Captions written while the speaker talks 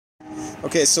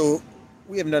Okay, so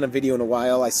we haven't done a video in a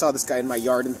while. I saw this guy in my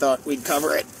yard and thought we'd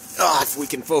cover it. If we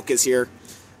can focus here,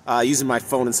 using my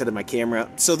phone instead of my camera.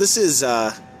 So this is,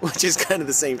 which is kind of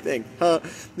the same thing.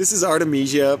 This is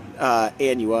Artemisia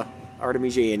annua.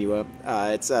 Artemisia annua.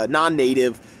 It's a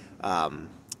non-native,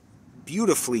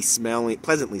 beautifully smelling,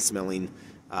 pleasantly smelling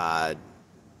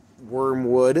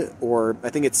wormwood, or I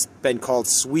think it's been called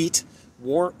sweet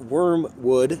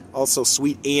wormwood, also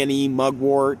sweet Annie,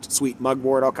 mugwort, sweet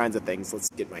mugwort, all kinds of things. Let's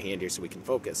get my hand here so we can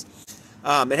focus.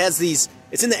 It has these,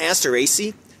 it's in the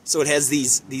Asteraceae, so it has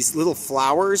these little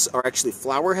flowers, are actually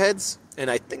flower heads,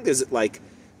 and I think there's like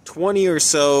 20 or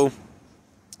so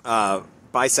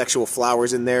bisexual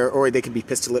flowers in there, or they can be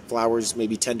pistillate flowers,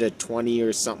 maybe 10 to 20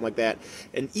 or something like that.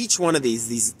 And each one of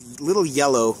these little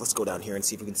yellow, let's go down here and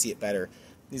see if we can see it better.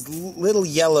 These little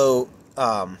yellow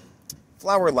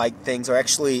flower-like things are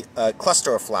actually a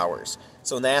cluster of flowers.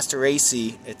 So in the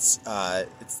Asteraceae, it's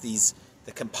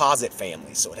the composite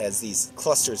family, so it has these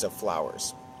clusters of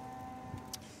flowers.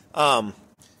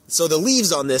 So the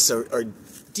leaves on this are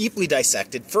deeply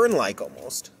dissected, fern-like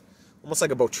almost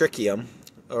like a Botricium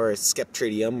or a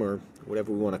Sceptridium or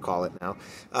whatever we want to call it now,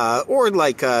 or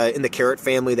like in the carrot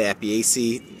family, the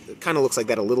Apiaceae. It kind of looks like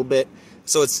that a little bit.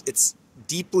 So it's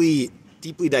deeply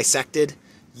dissected.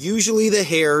 Usually the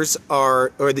hairs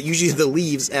are, usually the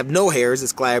leaves have no hairs,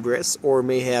 it's glabrous, or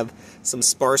may have some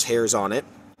sparse hairs on it.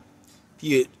 If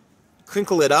you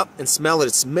crinkle it up and smell it,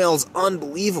 it smells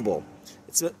unbelievable.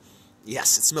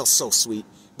 Yes, it smells so sweet.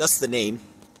 That's the name.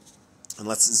 And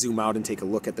let's zoom out and take a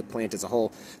look at the plant as a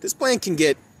whole. This plant can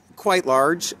get quite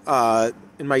large.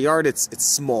 In my yard, it's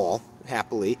small,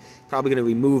 happily. Probably going to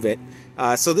remove it.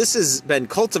 So this has been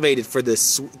cultivated for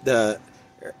the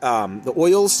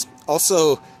oils.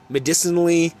 Also,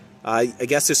 medicinally, I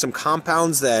guess there's some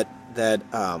compounds that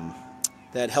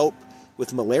help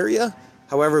with malaria.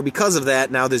 However, because of that,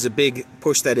 now there's a big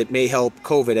push that it may help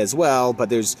COVID as well, but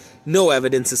there's no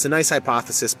evidence. It's a nice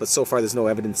hypothesis, but so far there's no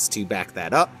evidence to back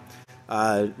that up.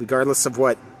 Regardless of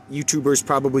what YouTubers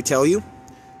probably tell you,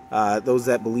 those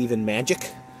that believe in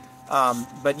magic.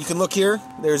 But you can look here.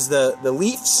 There's the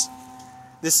leaves,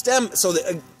 the stem. So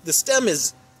the stem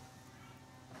is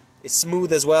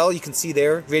smooth as well. You can see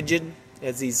there, rigid. It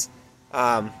has these.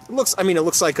 It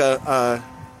looks like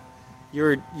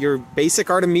your basic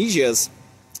Artemisias.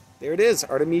 There it is,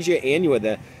 Artemisia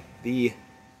annua.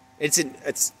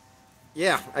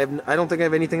 Yeah. I don't think I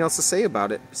have anything else to say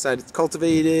about it besides it's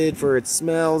cultivated for its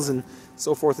smells and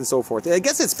so forth and so forth. I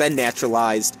guess it's been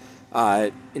naturalized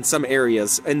in some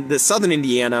areas in the southern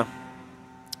Indiana.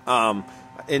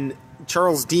 And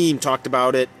Charles Dean talked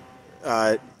about it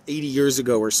 80 years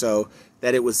ago or so,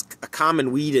 that it was a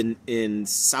common weed in the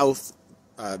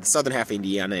southern half of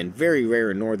Indiana, and very rare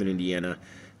in northern Indiana.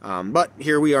 But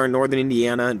here we are in northern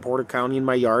Indiana, in Porter County, in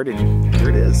my yard, and here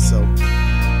it is. So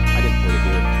I didn't put it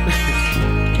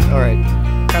here. All right,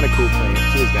 kind of cool plant.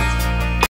 Cheers, guys.